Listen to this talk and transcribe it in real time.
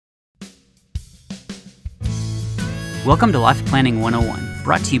Welcome to Life Planning 101,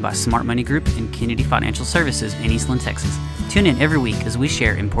 brought to you by Smart Money Group and Kennedy Financial Services in Eastland, Texas. Tune in every week as we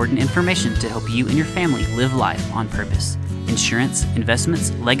share important information to help you and your family live life on purpose. Insurance,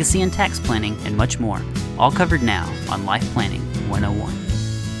 investments, legacy and tax planning, and much more. All covered now on Life Planning 101.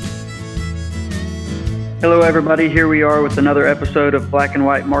 Hello, everybody. Here we are with another episode of Black and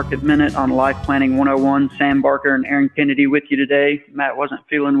White Market Minute on Life Planning 101. Sam Barker and Aaron Kennedy with you today. Matt wasn't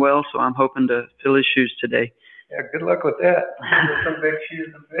feeling well, so I'm hoping to fill his shoes today. Yeah, good luck with that. There's some big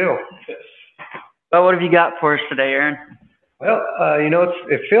shoes to fill. Well, what have you got for us today, Aaron? Well,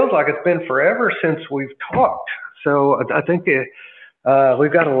 it feels like it's been forever since we've talked. So I think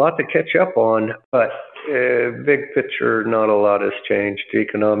we've got a lot to catch up on, but big picture, not a lot has changed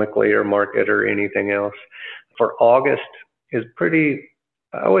economically or market or anything else. For August is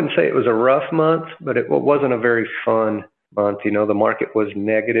I wouldn't say it was a rough month, but it wasn't a very fun month. You know, the market was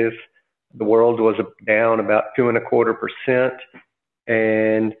negative. The world was down about 2.25%.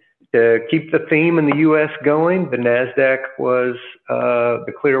 And to keep the theme in the U.S. going, the NASDAQ was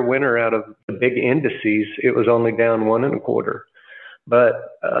the clear winner out of the big indices. It was only down 1.25%. But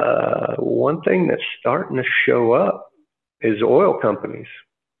one thing that's starting to show up is oil companies.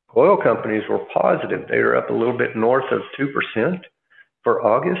 Oil companies were positive. They were up a little bit north of 2% for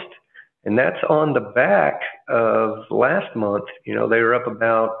August. And that's on the back of last month. You know, they were up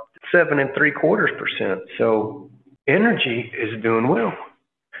about 7.75%. So energy is doing well.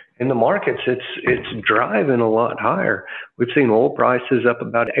 In the markets, it's driving a lot higher. We've seen oil prices up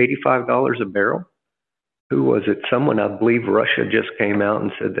about $85 a barrel. Who was it? Someone, I believe Russia just came out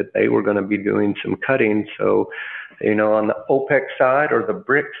and said that they were going to be doing some cutting. So, you know, on the OPEC side or the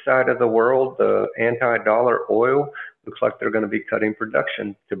BRIC side of the world, the anti-dollar oil, looks like they're going to be cutting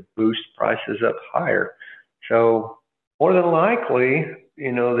production to boost prices up higher. So more than likely,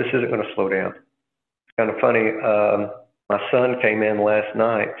 you know, this isn't going to slow down. It's kind of funny. My son came in last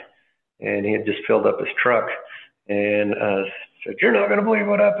night and he had just filled up his truck and said, "You're not going to believe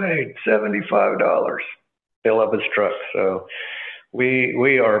what I paid, $75. Fill up his truck." So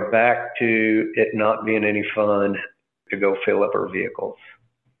we are back to it not being any fun to go fill up our vehicles.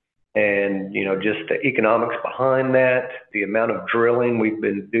 And, you know, just the economics behind that, the amount of drilling we've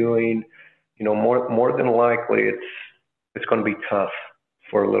been doing, you know, more than likely it's going to be tough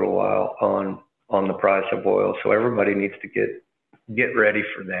for a little while on the price of oil. So everybody needs to get ready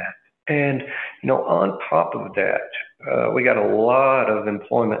for that. And, you know, on top of that, we got a lot of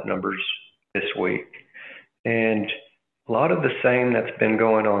employment numbers this week. And a lot of the same that's been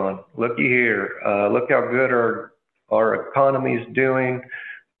going on. Looky here, look how good our economy is doing.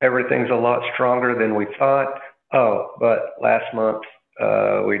 Everything's a lot stronger than we thought. Oh, but last month,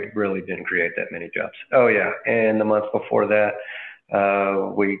 we really didn't create that many jobs. Oh yeah, and the month before that,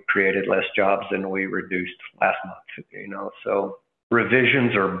 we created less jobs than we reduced last month, you know. So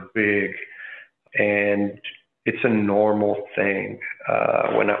revisions are big, and it's a normal thing.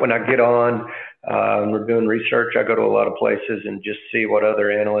 When I get on, and we're doing research, I go to a lot of places and just see what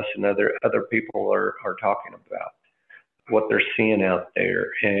other analysts and other people are talking about, what they're seeing out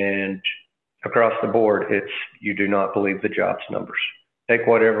there. And across the board, you do not believe the jobs numbers. Take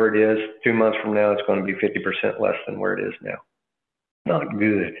whatever it is, 2 months from now, it's going to be 50% less than where it is now. Not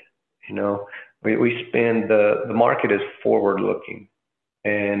good. You know, we spend, the market is forward looking,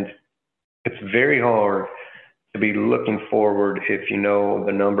 and it's very hard to be looking forward if you know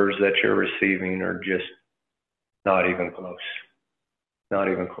the numbers that you're receiving are just not even close. Not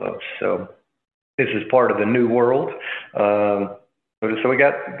even close. So this is part of the new world. So we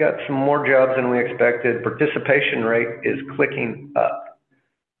got some more jobs than we expected. Participation rate is clicking up.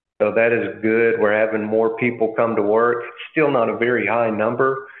 So that is good. We're having more people come to work. Still not a very high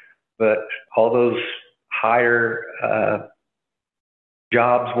number, but all those higher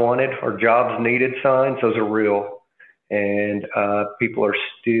jobs wanted or jobs needed signs, those are real. And people are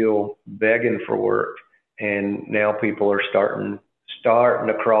still begging for work. And now people are starting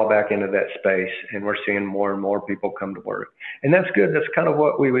to crawl back into that space, and we're seeing more and more people come to work. And that's good. That's kind of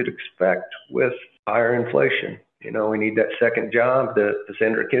what we would expect with higher inflation. You know, we need that second job to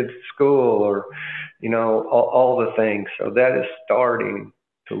send our kids to school, or, you know, all the things. So that is starting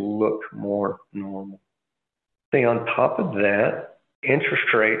to look more normal. See, on top of that,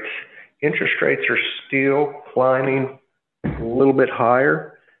 interest rates are still climbing a little bit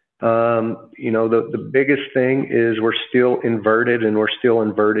higher. You know, the biggest thing is we're still inverted, and we're still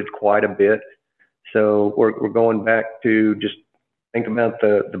inverted quite a bit. So we're going back to just think about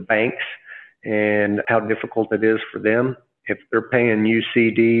the banks and how difficult it is for them. If they're paying you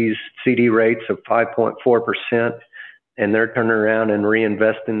CD rates of 5.4%, and they're turning around and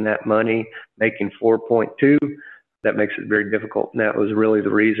reinvesting that money, making 4.2, That makes it very difficult. And that was really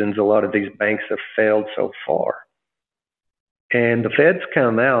the reasons a lot of these banks have failed so far. And the Fed's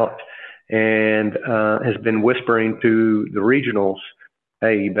come out and has been whispering to the regionals,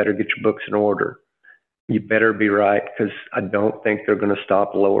 hey, you better get your books in order. You better be right, because I don't think they're going to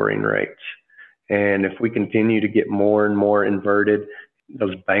stop lowering rates. And if we continue to get more and more inverted,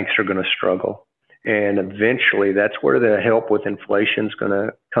 those banks are going to struggle. And eventually, that's where the help with inflation is going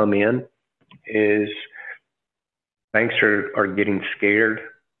to come in, is banks are getting scared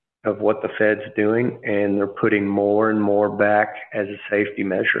of what the Fed's doing, and they're putting more and more back as a safety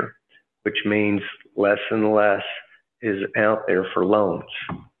measure, which means less and less is out there for loans.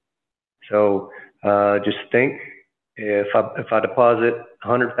 So just think, if I deposit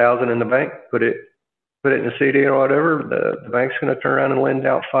 $100,000 in the bank, put it in a CD or whatever, the bank's going to turn around and lend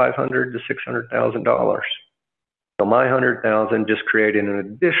out $500,000 to $600,000. So my $100,000 just created an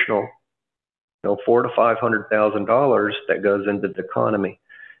additional, $400,000 to $500,000 that goes into the economy.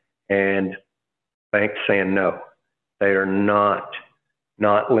 And banks saying no, they are not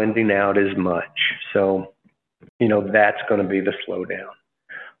lending out as much. So, that's going to be the slowdown.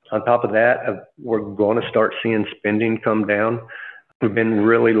 On top of that, we're going to start seeing spending come down. We've been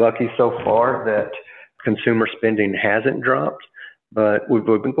really lucky so far that consumer spending hasn't dropped, but we've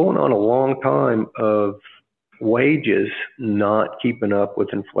been going on a long time of wages not keeping up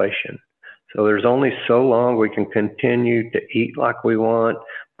with inflation. So there's only so long we can continue to eat like we want,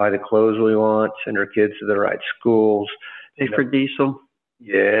 buy the clothes we want, send our kids to the right schools. Pay for diesel.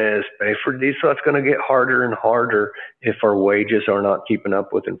 Yes, pay for diesel. It's going to get harder and harder if our wages are not keeping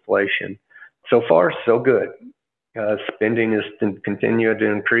up with inflation. So far, so good. Spending is continuing to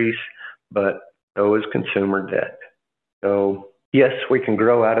increase, but so is consumer debt. So yes, we can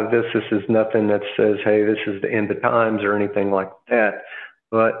grow out of this. This is nothing that says, hey, this is the end of times or anything like that.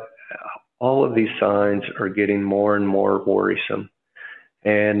 But all of these signs are getting more and more worrisome.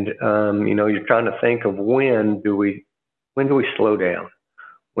 And, you're trying to think of when do we slow down?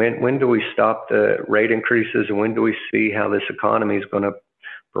 When do we stop the rate increases, and when do we see how this economy is going to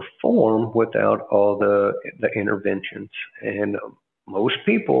perform without all the interventions? And most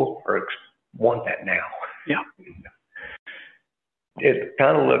people want that now. Yeah. It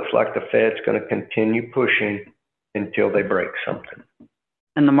kind of looks like the Fed's going to continue pushing until they break something.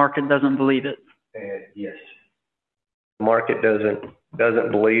 And the market doesn't believe it. Yes. The market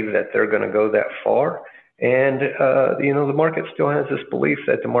doesn't believe that they're going to go that far. And, the market still has this belief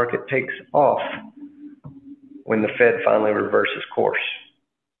that the market takes off when the Fed finally reverses course.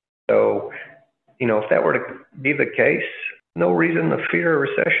 So, if that were to be the case, no reason to fear a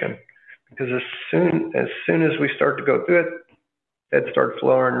recession, because as soon as we start to go through it, Fed starts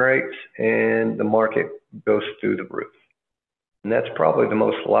lowering rates and the market goes through the roof. And that's probably the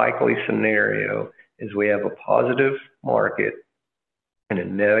most likely scenario, is we have a positive market and a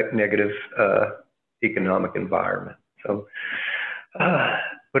negative economic environment. So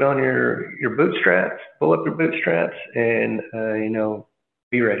put on your bootstraps, pull up your bootstraps, and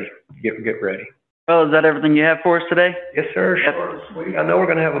be ready. Get ready. Well, is that everything you have for us today? Yes, sir. Sure. I know we're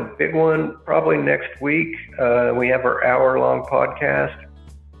going to have a big one probably next week. We have our hour-long podcast,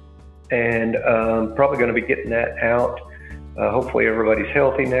 and probably going to be getting that out. Hopefully everybody's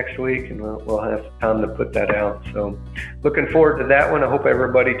healthy next week, and we'll have time to put that out. So looking forward to that one. I hope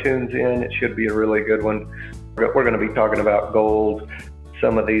everybody tunes in. It should be a really good one. We're going to be talking about gold,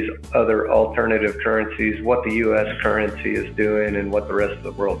 some of these other alternative currencies, what the U.S. currency is doing, and what the rest of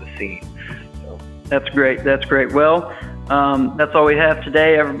the world is seeing. So. That's great. Well, that's all we have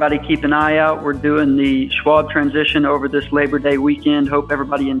today. Everybody keep an eye out. We're doing the Schwab transition over this Labor Day weekend. Hope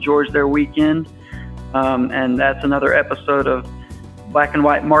everybody enjoys their weekend. And that's another episode of Black and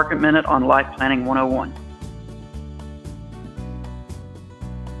White Market Minute on Life Planning 101.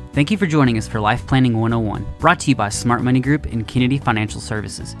 Thank you for joining us for Life Planning 101, brought to you by Smart Money Group and Kennedy Financial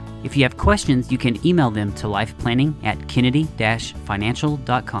Services. If you have questions, you can email them to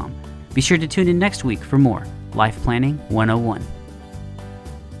lifeplanning@kennedy-financial.com. Be sure to tune in next week for more Life Planning 101.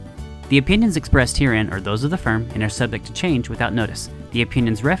 The opinions expressed herein are those of the firm and are subject to change without notice. The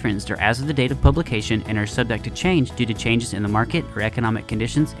opinions referenced are as of the date of publication and are subject to change due to changes in the market or economic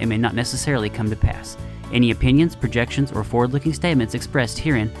conditions and may not necessarily come to pass. Any opinions, projections, or forward-looking statements expressed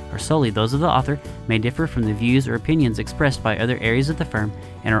herein are solely those of the author, may differ from the views or opinions expressed by other areas of the firm,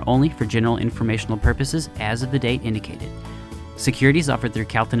 and are only for general informational purposes as of the date indicated. Securities offered through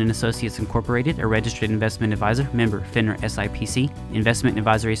Calton & Associates Incorporated, a registered investment advisor, member FINRA SIPC. Investment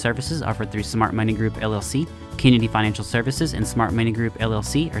advisory services offered through Smart Money Group LLC. Kennedy Financial Services and Smart Money Group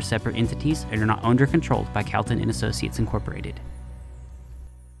LLC are separate entities and are not owned or controlled by Calton & Associates Incorporated.